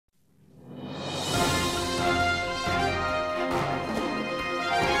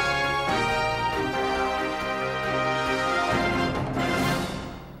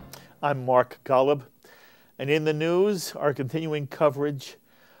I'm Mark Golub, and in the news, our continuing coverage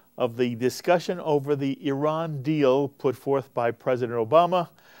of the discussion over the Iran deal put forth by President Obama,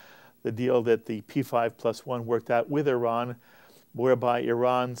 the deal that the P5+1 worked out with Iran, whereby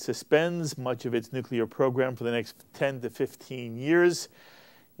Iran suspends much of its nuclear program for the next 10 to 15 years.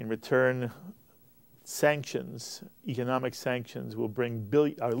 In return, sanctions, economic sanctions,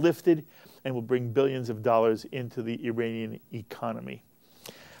 are lifted and will bring billions of dollars into the Iranian economy.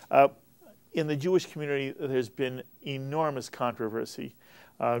 In the Jewish community, there's been enormous controversy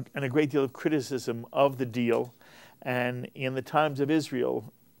and a great deal of criticism of the deal. And in the Times of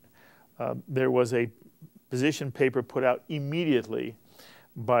Israel, there was a position paper put out immediately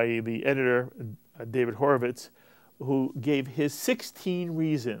by the editor, David Horowitz, who gave his 16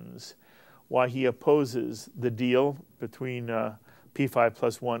 reasons why he opposes the deal between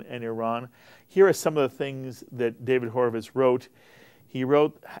P5+1 and Iran. Here are some of the things that David Horowitz wrote.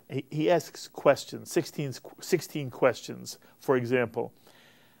 He asks questions, 16 questions. For example,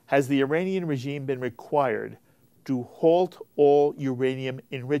 has the Iranian regime been required to halt all uranium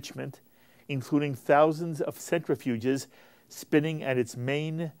enrichment, including thousands of centrifuges spinning at its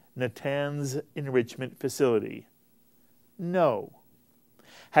main Natanz enrichment facility? No.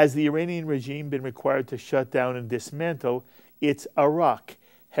 Has the Iranian regime been required to shut down and dismantle its Arak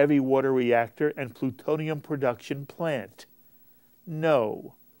heavy water reactor and plutonium production plant?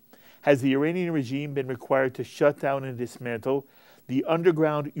 No. Has the Iranian regime been required to shut down and dismantle the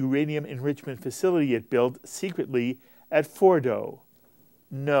underground uranium enrichment facility it built secretly at Fordo?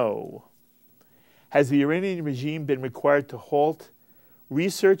 No. Has the Iranian regime been required to halt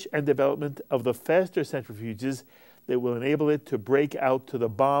research and development of the faster centrifuges that will enable it to break out to the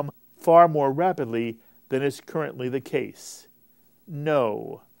bomb far more rapidly than is currently the case?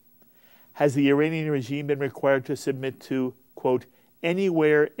 No. Has the Iranian regime been required to submit to, quote,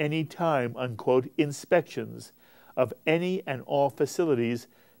 anywhere, anytime, unquote, inspections of any and all facilities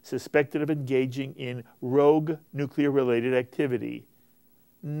suspected of engaging in rogue nuclear-related activity?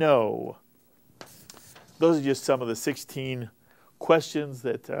 No. Those are just some of the 16 questions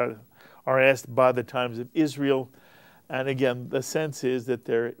that are asked by the Times of Israel. And again, the sense is that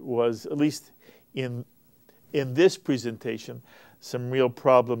there was, at least in this presentation, some real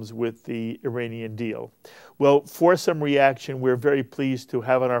problems with the Iranian deal. Well, for some reaction, we're very pleased to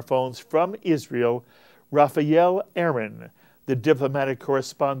have on our phones from Israel, Raphael Ahren, the diplomatic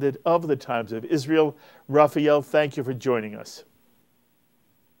correspondent of the Times of Israel. Raphael, thank you for joining us.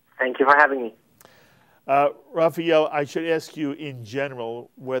 Thank you for having me. Raphael, I should ask you in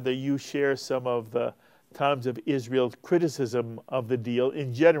general whether you share some of the Times of Israel's criticism of the deal.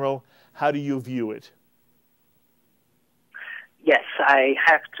 In general, how do you view it? Yes, I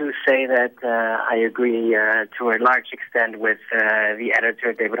have to say that I agree to a large extent with the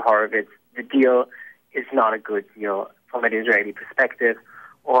editor, David Horowitz. The deal is not a good deal from an Israeli perspective,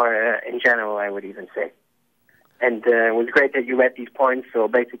 or in general, I would even say. And it was great that you read these points. So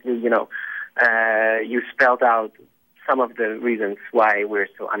basically, you spelled out some of the reasons why we're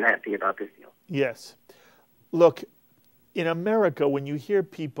so unhappy about this deal. Yes. Look, in America, when you hear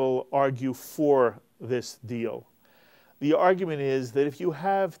people argue for this deal, the argument is that if you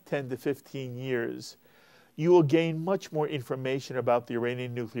have 10 to 15 years, you will gain much more information about the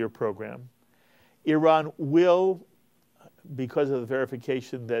Iranian nuclear program. Iran will, because of the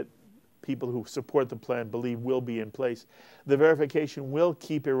verification that people who support the plan believe will be in place, the verification will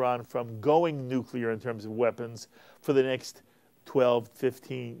keep Iran from going nuclear in terms of weapons for the next 12,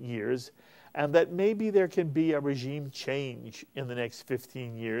 15 years, and that maybe there can be a regime change in the next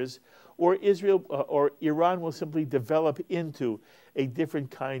 15 years, or Iran will simply develop into a different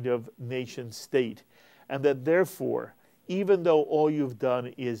kind of nation state, and that therefore, even though all you've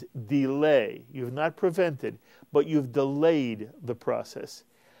done is delay, you've not prevented, but you've delayed the process,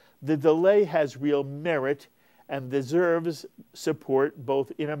 the delay has real merit and deserves support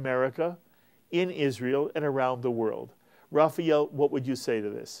both in America, in Israel, and around the world. Raphael, what would you say to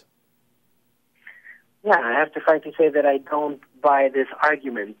this? Yeah, I have to frankly say that I don't buy this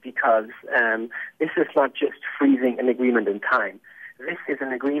argument because this is not just freezing an agreement in time. This is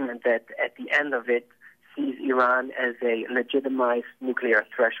an agreement that at the end of it sees Iran as a legitimized nuclear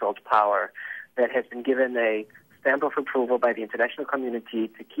threshold power that has been given a stamp of approval by the international community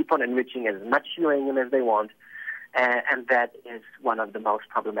to keep on enriching as much uranium as they want, and that is one of the most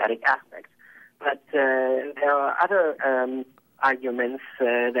problematic aspects. But there are other arguments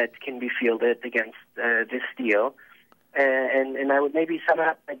that can be fielded against this deal, and I would maybe sum it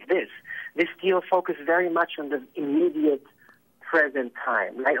up like this. This deal focused very much on the immediate present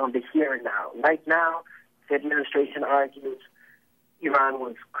time, right, on the here and now. Right now, the administration argues Iran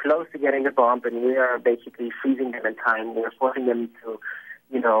was close to getting a bomb, and we are basically freezing them in time. We're forcing them to,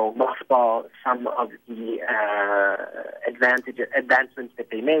 mothball some of the advancements that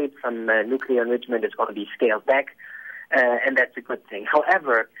they made. Some nuclear enrichment is going to be scaled back, and that's a good thing.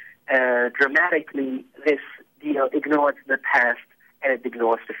 However, dramatically, this deal ignores the past and it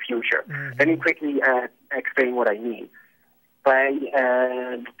ignores the future. Mm-hmm. Let me quickly explain what I mean. By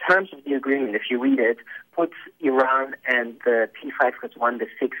the terms of the agreement, if you read it, puts Iran and the P5+1, the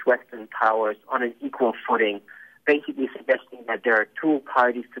 6 Western powers, on an equal footing, basically suggesting that there are two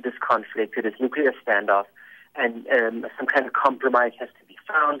parties to this conflict, to this nuclear standoff, and some kind of compromise has to be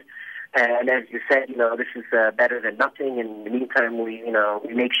found. And as you said, this is better than nothing. In the meantime, we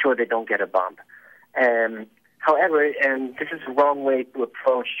make sure they don't get a bomb. However, this is the wrong way to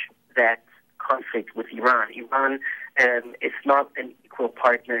approach that conflict with Iran. Iran is not an equal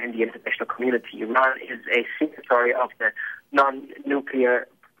partner in the international community. Iran is a signatory of the non-nuclear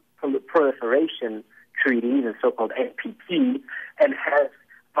proliferation treaty, the so-called NPT, and has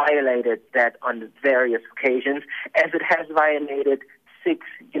violated that on various occasions, as it has violated 6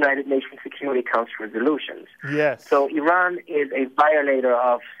 United Nations Security Council resolutions. Yes. So Iran is a violator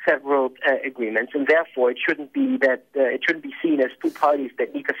of several agreements, and therefore it shouldn't be seen as two parties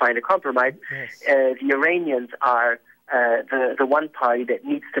that need to find a compromise. Yes. The Iranians are the one party that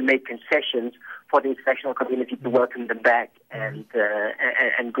needs to make concessions for the international community to welcome them back and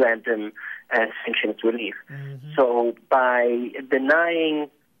grant them sanctions relief. Mm-hmm. So by denying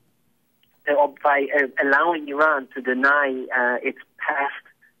or by allowing Iran to deny its past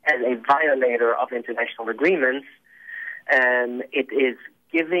as a violator of international agreements, it is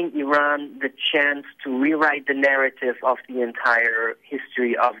giving Iran the chance to rewrite the narrative of the entire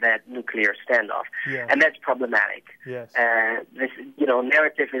history of that nuclear standoff. Yes. And that's problematic. Yes. This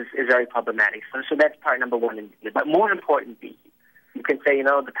narrative is very problematic. So that's part number one. But more importantly, you can say,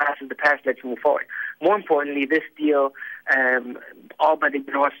 the past is the past, let's move forward. More importantly, this deal all but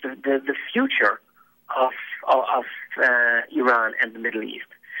ignores the future of Iran and the Middle East.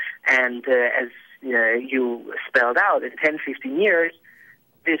 And as you spelled out, in 10, 15 years,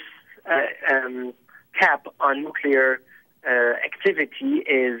 this cap on nuclear activity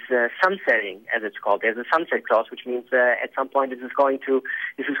is sunsetting, as it's called. There's a sunset clause, which means at some point this is going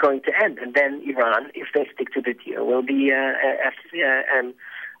to end, and then Iran, if they stick to the deal, will be a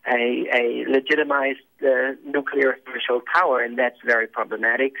legitimized nuclear threshold power, and that's very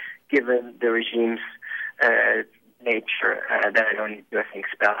problematic given the regime's nature that I don't need to,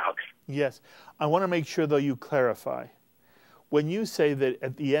 spell out. Yes. I want to make sure, though, you clarify. When you say that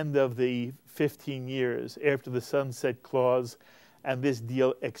at the end of the 15 years, after the sunset clause and this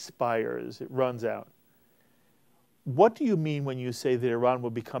deal expires, it runs out, what do you mean when you say that Iran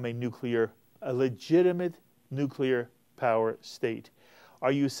will become a legitimate nuclear power state?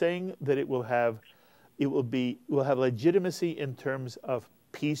 Are you saying that it will have legitimacy in terms of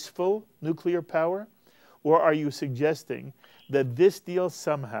peaceful nuclear power? Or are you suggesting that this deal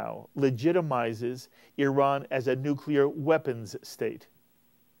somehow legitimizes Iran as a nuclear weapons state?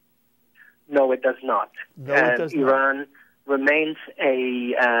 No, it does not. No, it does not. Iran remains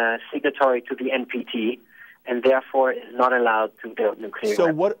a signatory to the NPT, and therefore is not allowed to build nuclear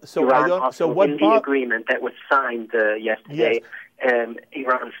weapons. In the agreement that was signed yesterday, yes.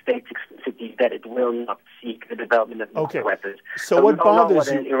 Iran states explicitly that it will not seek the development of nuclear weapons. So what bothers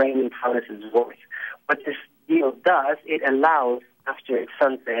you? What an Iranian promise is worth. What this deal does, it allows, after its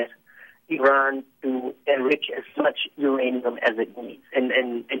sunset, Iran to enrich as much uranium as it needs.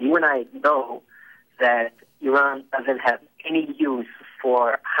 And you and I know that Iran doesn't have any use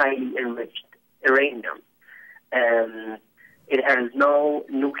for highly enriched uranium. It has no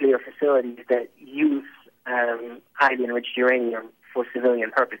nuclear facilities that use highly enriched uranium for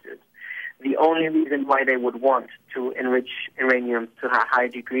civilian purposes. The only reason why they would want to enrich uranium to a high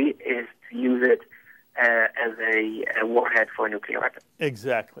degree is to use it as a warhead for a nuclear weapon.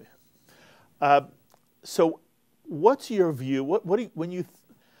 Exactly. So, what's your view?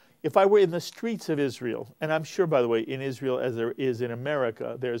 If I were in the streets of Israel, and I'm sure, by the way, in Israel as there is in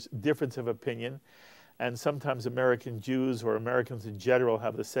America, there's difference of opinion, and sometimes American Jews or Americans in general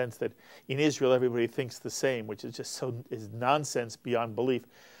have the sense that in Israel everybody thinks the same, which is just is nonsense beyond belief.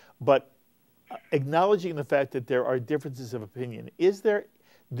 But acknowledging the fact that there are differences of opinion,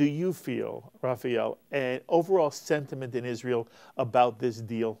 do you feel, Raphael, an overall sentiment in Israel about this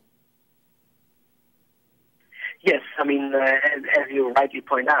deal? Yes, I mean, as you rightly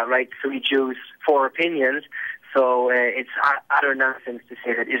point out, right, 3 Jews, 4 opinions, so it's utter nonsense to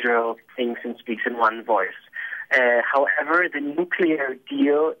say that Israel thinks and speaks in one voice. However, the nuclear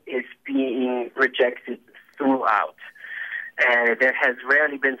deal is being rejected throughout. There has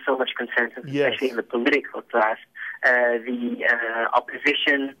rarely been so much consensus, especially in the political class. The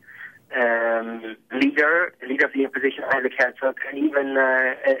opposition leader of the opposition, Isaac Herzog, and even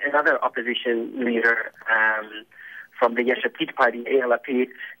another opposition leader from the Yesh Atid party, Yair Lapid,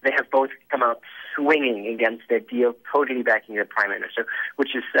 they have both come out swinging against that deal, totally backing the prime minister,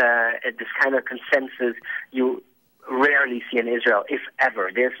 which is this kind of consensus you rarely see in Israel, if ever.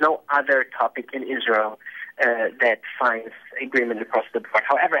 There's no other topic in Israel that finds agreement across the board.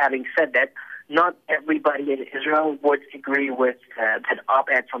 However, having said that, not everybody in Israel would agree with that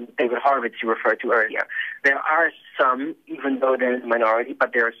op-ed from David Horowitz you referred to earlier. There are some, even though they're in the minority,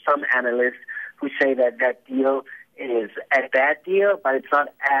 but there are some analysts who say that that deal is a bad deal, but it's not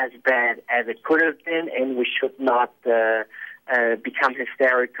as bad as it could have been, and we should not become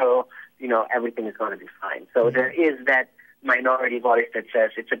hysterical. You know, everything is going to be fine. So there is that minority voice that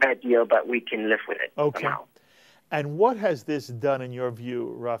says it's a bad deal, but we can live with it somehow. And what has this done, in your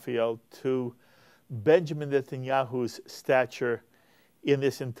view, Raphael, to Benjamin Netanyahu's stature in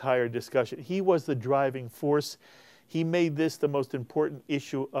this entire discussion? He was the driving force. He made this the most important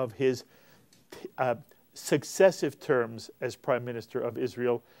issue of his successive terms as Prime Minister of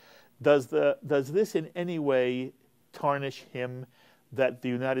Israel. Does this in any way tarnish him that the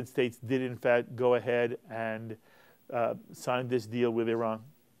United States did in fact go ahead and sign this deal with Iran?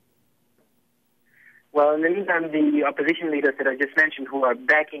 Well, in the meantime, the opposition leaders that I just mentioned, who are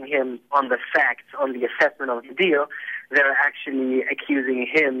backing him on the facts, on the assessment of the deal, they're actually accusing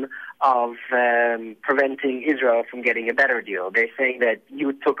him of preventing Israel from getting a better deal. They're saying that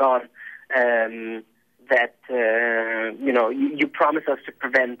you took on you promised us to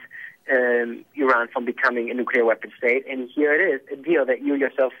prevent Iran from becoming a nuclear weapon state, and here it is, a deal that you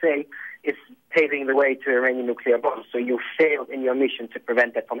yourself say is paving the way to Iranian nuclear bombs. So you failed in your mission to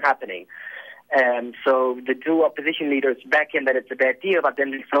prevent that from happening. So the two opposition leaders back in that it's a bad deal, but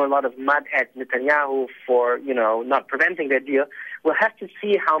then they throw a lot of mud at Netanyahu for, not preventing that deal. We'll have to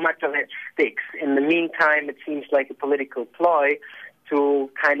see how much of it sticks. In the meantime, it seems like a political ploy to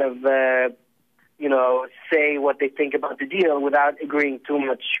kind of, say what they think about the deal without agreeing too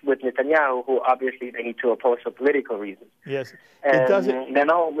much with Netanyahu, who obviously they need to oppose for political reasons. Yes. There are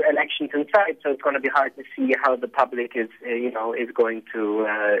no elections in sight, so it's going to be hard to see how the public is going to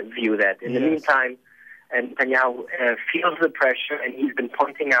view that. In the meantime, Netanyahu feels the pressure, and he's been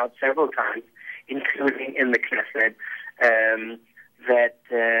pointing out several times, including in the Knesset,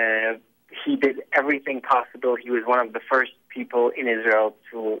 that he did everything possible. He was one of the first people in Israel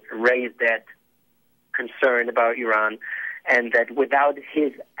to raise that concern about Iran, and that without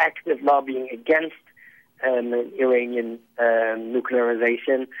his active lobbying against Iranian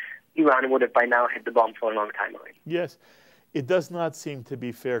nuclearization, Iran would have by now hit the bomb for a long time already. Yes. It does not seem to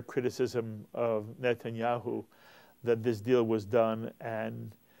be fair criticism of Netanyahu that this deal was done,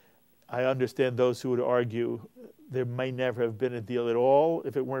 and I understand those who would argue there may never have been a deal at all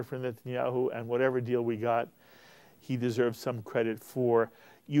if it weren't for Netanyahu, and whatever deal we got, he deserves some credit for.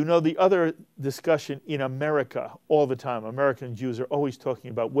 The other discussion in America all the time, American Jews are always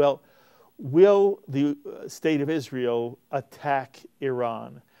talking about, well, will the state of Israel attack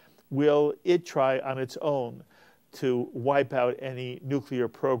Iran? Will it try on its own to wipe out any nuclear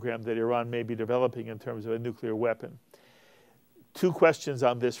program that Iran may be developing in terms of a nuclear weapon? Two questions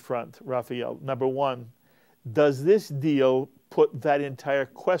on this front, Raphael. Number one, does this deal put that entire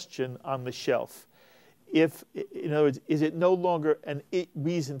question on the shelf? If, in other words, is it no longer a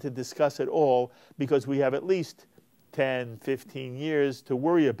reason to discuss at all because we have at least 10, 15 years to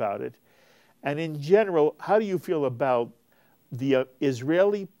worry about it? And in general, how do you feel about the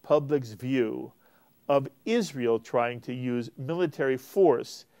Israeli public's view of Israel trying to use military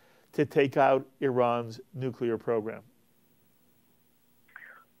force to take out Iran's nuclear program?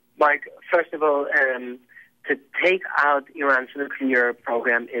 Mike, first of all, to take out Iran's nuclear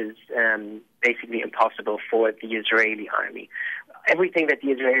program is basically impossible for the Israeli army. Everything that the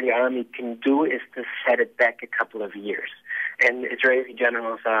Israeli army can do is to set it back a couple of years. And Israeli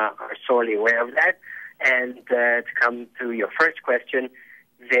generals are sorely aware of that. And to come to your first question,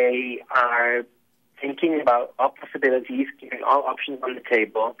 they are thinking about all possibilities, keeping all options on the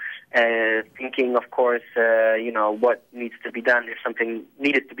table, thinking, of course, what needs to be done if something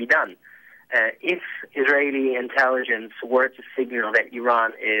needed to be done. If Israeli intelligence were to signal that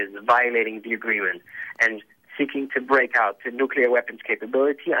Iran is violating the agreement and seeking to break out to nuclear weapons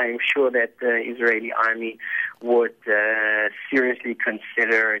capability, I am sure that the Israeli army would seriously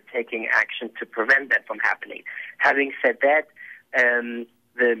consider taking action to prevent that from happening. Having said that,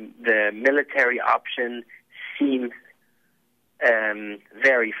 the military option seems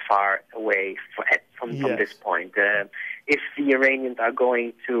very far away from this point. if the Iranians are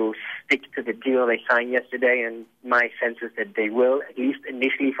going to stick to the deal they signed yesterday, and my sense is that they will, at least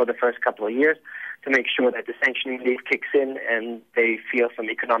initially for the first couple of years, to make sure that the sanctioning relief kicks in and they feel some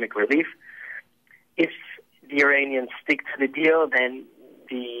economic relief. If the Iranians stick to the deal, then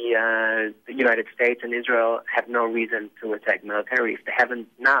the United States and Israel have no reason to attack militarily. If they haven't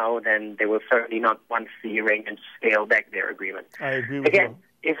now, then they will certainly not once the Iranians scale back their agreement. I agree with you.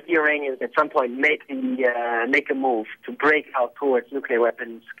 If the Iranians at some point make a move to break out towards nuclear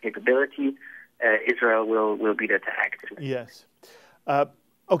weapons capability, Israel will be there to act. Yes.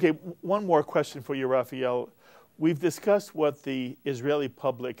 Okay, one more question for you, Raphael. We've discussed what the Israeli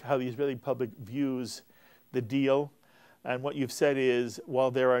public, how the Israeli public views the deal, and what you've said is,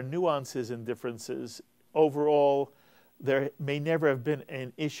 while there are nuances and differences, overall, there may never have been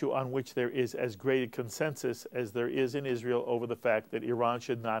an issue on which there is as great a consensus as there is in Israel over the fact that Iran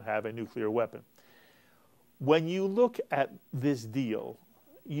should not have a nuclear weapon. When you look at this deal,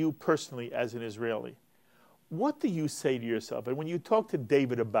 you personally as an Israeli, what do you say to yourself? And when you talk to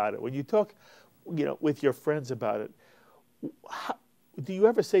David about it, when you talk, with your friends about it, do you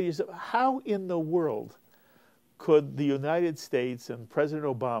ever say to yourself, how in the world could the United States and President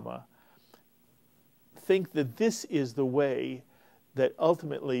Obama think that this is the way that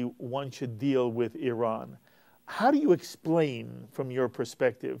ultimately one should deal with Iran? How do you explain, from your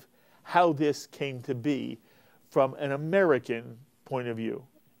perspective, how this came to be from an American point of view,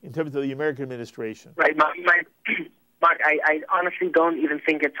 in terms of the American administration? Right, Mark, I honestly don't even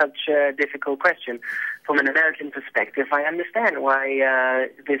think it's such a difficult question. From an American perspective, I understand why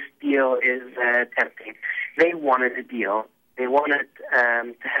this deal is tempting. They wanted a deal. They wanted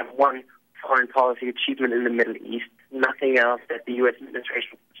to have one foreign policy achievement in the Middle East, nothing else that the U.S.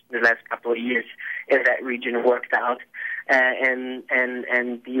 administration in the last couple of years in that region worked out, and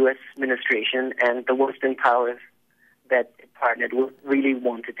the U.S. administration and the Western powers that partnered with really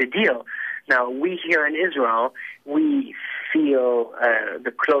wanted the deal. Now, we here in Israel, we feel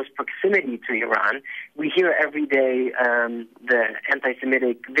the close proximity to Iran. We hear every day the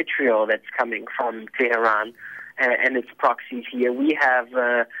anti-Semitic vitriol that's coming from Tehran and its proxies here. We have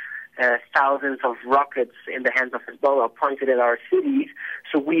thousands of rockets in the hands of Hezbollah pointed at our cities,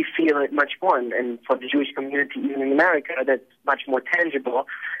 so we feel it much more. And for the Jewish community, even in America, that's much more tangible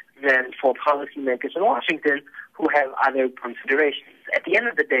than for policymakers in Washington who have other considerations. At the end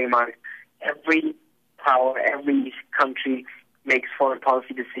of the day, Mark, every power, every country makes foreign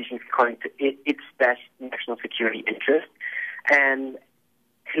policy decisions according to its best national security interest. And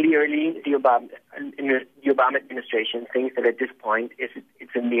clearly, the Obama administration thinks that at this point it's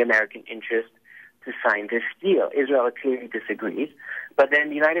in the American interest to sign this deal. Israel clearly disagrees. But then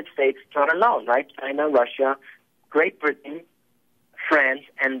the United States is not alone, right? China, Russia, Great Britain, France,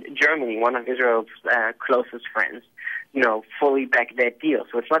 and Germany, one of Israel's closest friends, fully back that deal.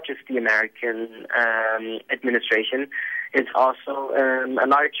 So it's not just the American administration. It's also a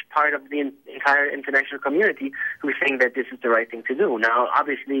large part of the entire international community who think that this is the right thing to do. Now,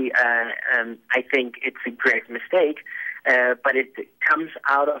 obviously, I think it's a great mistake, but it comes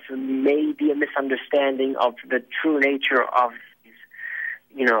out of maybe a misunderstanding of the true nature of these,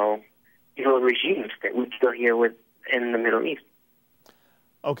 evil regimes that we deal here with in the Middle East.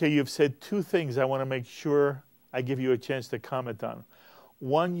 Okay, you've said two things I want to make sure I give you a chance to comment on.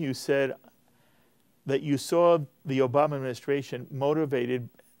 One, you said that you saw the Obama administration motivated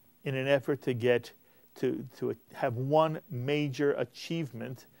in an effort to get to have one major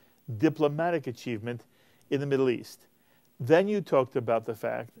achievement, diplomatic achievement, in the Middle East. Then you talked about the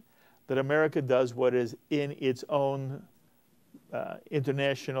fact that America does what is in its own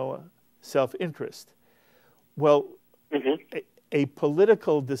international self-interest. Well, a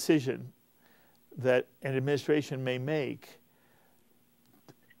political decision that an administration may make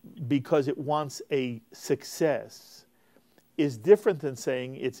because it wants a success is different than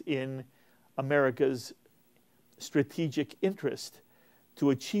saying it's in America's strategic interest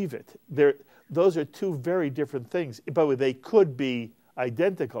to achieve it. Those are two very different things. By the way, they could be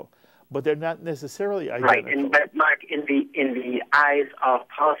identical, but they're not necessarily identical. Right, but Mark, in the eyes of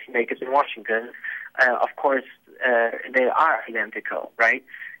policymakers in Washington, of course, they are identical, right?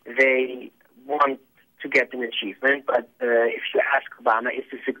 They want to get an achievement, but if you ask Obama, is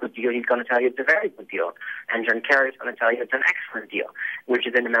this a good deal, he's going to tell you it's a very good deal. And John Kerry is going to tell you it's an excellent deal, which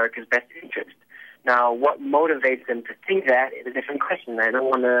is in America's best interest. Now, what motivates them to think that is a different question. I don't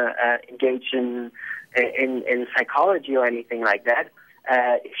want to engage in psychology or anything like that.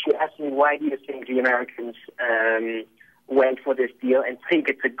 If you ask me, why do you think the Americans went for this deal and think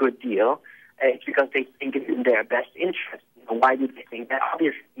it's a good deal, it's because they think it's in their best interest. Why do they think that?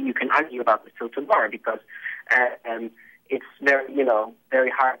 Obviously, you can argue about this till tomorrow because it's very, very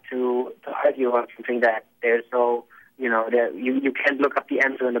hard to argue on something that there's no, you can't look up the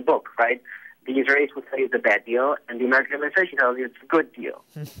answer in the book, right? The Israelis would say it's a bad deal, and the American administration tells you it's a good deal.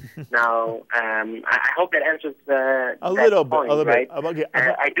 Now, I hope that answers a little bit. Right? Okay.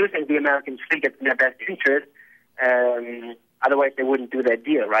 I do think the Americans think it's in their best interest. Otherwise, they wouldn't do that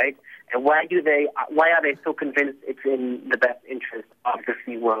deal, right? And why are they so convinced it's in the best interest of the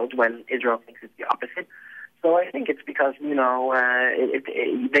free world when Israel thinks it's the opposite? So I think it's because,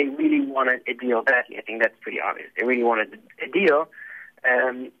 they really wanted a deal badly. I think that's pretty obvious. They really wanted a deal,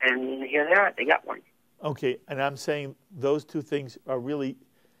 and here they are. They got one. Okay, and I'm saying those two things are really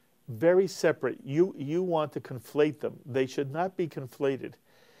very separate. You want to conflate them. They should not be conflated.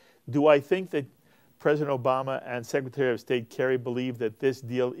 Do I think that President Obama and Secretary of State Kerry believe that this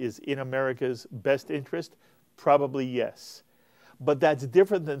deal is in America's best interest? Probably yes. But that's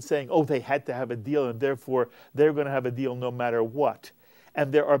different than saying, oh, they had to have a deal and therefore they're going to have a deal no matter what.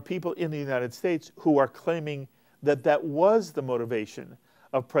 And there are people in the United States who are claiming that that was the motivation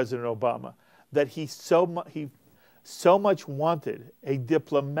of President Obama, that he so much wanted a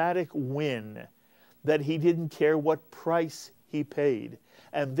diplomatic win that he didn't care what price he paid.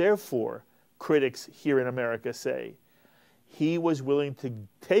 And therefore, critics here in America say, he was willing to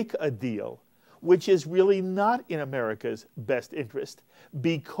take a deal which is really not in America's best interest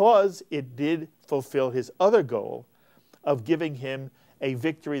because it did fulfill his other goal of giving him a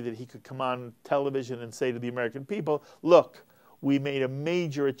victory that he could come on television and say to the American people, look, we made a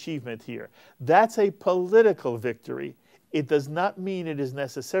major achievement here. That's a political victory. It does not mean it is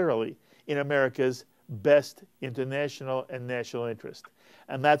necessarily in America's best international and national interest.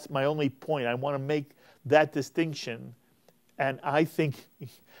 And that's my only point. I want to make that distinction. And I think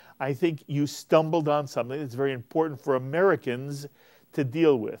you stumbled on something that's very important for Americans to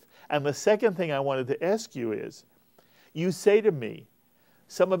deal with. And the second thing I wanted to ask you is, you say to me,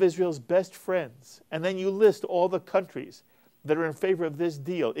 some of Israel's best friends, and then you list all the countries that are in favor of this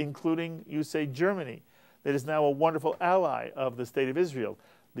deal, including, you say, Germany, that is now a wonderful ally of the State of Israel.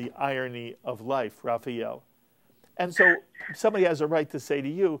 The irony of life, Raphael. And so somebody has a right to say to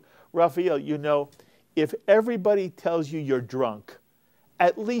you, Raphael, if everybody tells you you're drunk,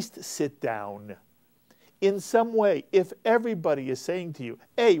 at least sit down. In some way, if everybody is saying to you,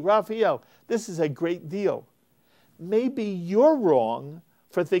 hey, Raphael, this is a great deal, maybe you're wrong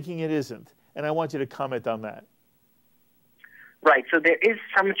for thinking it isn't. And I want you to comment on that. Right. So there is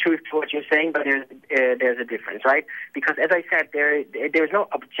some truth to what you're saying, but there's a difference, right? Because as I said, there's no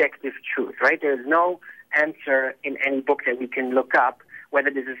objective truth, right? There's no answer in any book that we can look up whether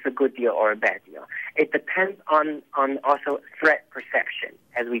this is a good deal or a bad deal. It depends on also threat perception,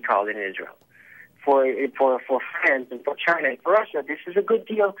 as we call it in Israel. For France and for China and for Russia, this is a good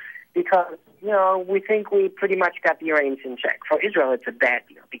deal because, we think we pretty much got the Iranians in check. For Israel, it's a bad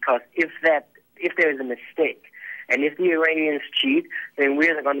deal because if there is a mistake, and if the Iranians cheat, then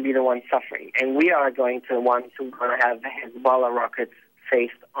we're going to be the ones suffering. And we are going to the ones who are going to have Hezbollah rockets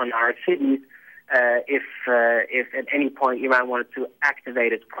faced on our cities if at any point Iran wanted to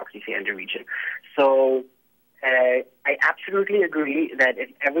activate its proxies here in the region. So I absolutely agree that if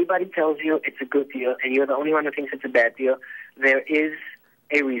everybody tells you it's a good deal and you're the only one who thinks it's a bad deal, there is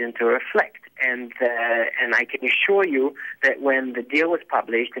a reason to reflect. And I can assure you that when the deal was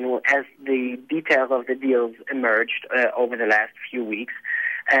published and as the details of the deals emerged over the last few weeks,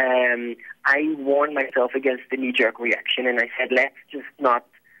 I warned myself against the knee-jerk reaction, and I said, let's just not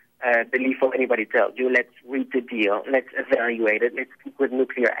believe what anybody tells you. Let's read the deal. Let's evaluate it. Let's speak with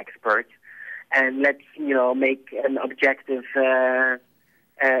nuclear experts, and let's make an objective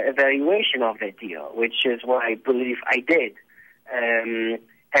evaluation of that deal, which is what I believe I did.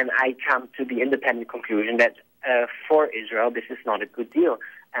 And I come to the independent conclusion that for Israel, this is not a good deal,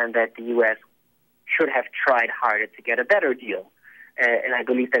 and that the U.S. should have tried harder to get a better deal. And I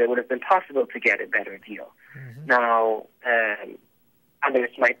believe that it would have been possible to get a better deal. Mm-hmm. Now, others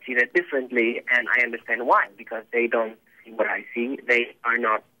might see that differently, and I understand why, because they don't see what I see. They are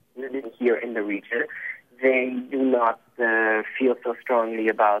not living here in the region. They do not feel so strongly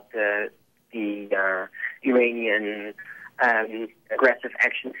about the Iranian aggressive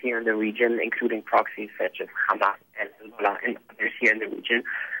actions here in the region, including proxies such as Hamas and Hezbollah and others here in the region.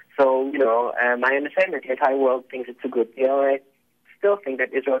 So, I understand that the entire world thinks it's a good deal. I still think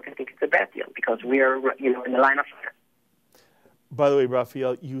that Israel can think it's a bad deal because we are, in the line of fire. By the way,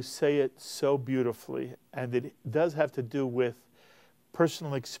 Raphael, you say it so beautifully, and it does have to do with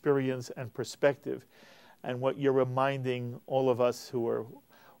personal experience and perspective. And what you're reminding all of us who are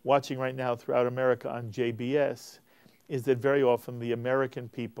watching right now throughout America on JBS is that very often the American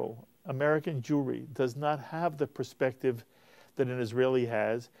people American Jewry does not have the perspective that an Israeli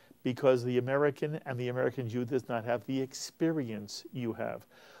has, because the American and the American Jew does not have the experience you have.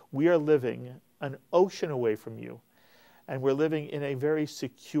 We are living an ocean away from you, and we're living in a very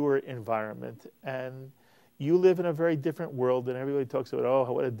secure environment. And you live in a very different world, and everybody talks about,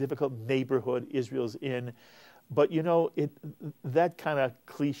 oh, what a difficult neighborhood Israel's in. But you know, that kind of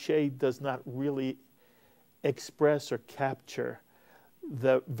cliche does not really express or capture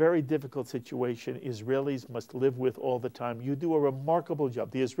the very difficult situation Israelis must live with all the time. You do a remarkable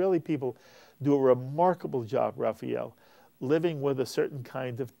job. The Israeli people do a remarkable job, Raphael, living with a certain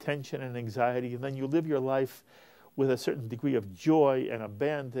kind of tension and anxiety, and then you live your life with a certain degree of joy and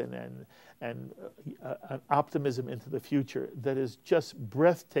abandon and an optimism into the future that is just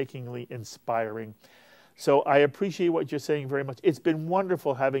breathtakingly inspiring. So I appreciate what you're saying very much. It's been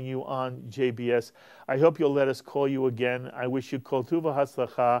wonderful having you on JBS. I hope you'll let us call you again. I wish you kol tuva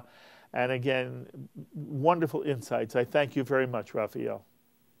hatzlacha. And again, wonderful insights. I thank you very much, Raphael.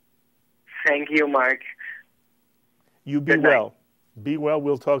 Thank you, Mark. You be well. Be well.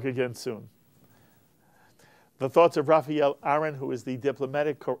 We'll talk again soon. The thoughts of Raphael Ahren, who is the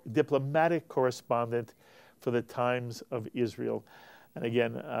diplomatic correspondent for the Times of Israel. And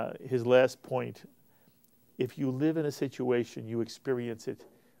again, his last point: if you live in a situation, you experience it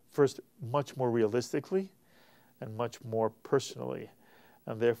first much more realistically and much more personally,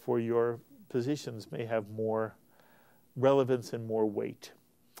 and therefore your positions may have more relevance and more weight.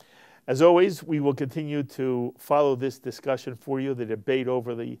 As always, we will continue to follow this discussion for you, the debate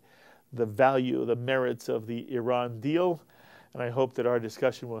over the value, the merits of the Iran deal, and I hope that our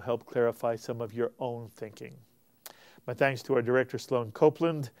discussion will help clarify some of your own thinking. My thanks to our director, Sloan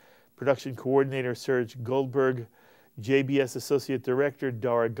Copeland, production coordinator, Serge Goldberg, JBS Associate Director,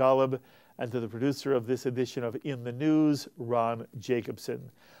 Dara Golub, and to the producer of this edition of In the News, Ron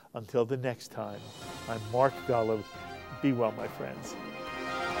Jacobson. Until the next time, I'm Mark Golub. Be well, my friends.